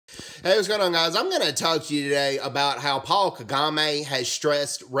Hey, what's going on, guys? I'm going to talk to you today about how Paul Kagame has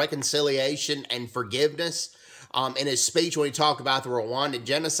stressed reconciliation and forgiveness. In his speech, when he talked about the Rwandan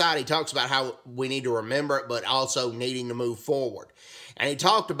genocide, he talks about how we need to remember it, but also needing to move forward. And he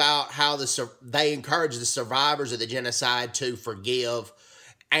talked about how they encourage the survivors of the genocide to forgive,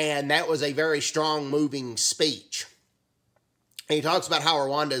 and that was a very strong, moving speech. And he talks about how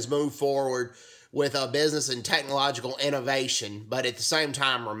Rwanda has moved forward with a business and technological innovation, but at the same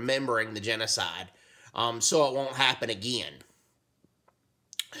time remembering the genocide, so it won't happen again.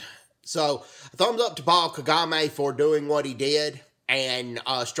 So, thumbs up to Paul Kagame for doing what he did and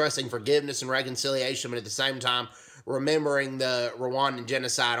stressing forgiveness and reconciliation, but at the same time remembering the Rwandan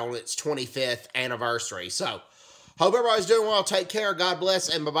genocide on its 25th anniversary. So, hope everybody's doing well. Take care. God bless,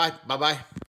 and bye-bye. Bye-bye.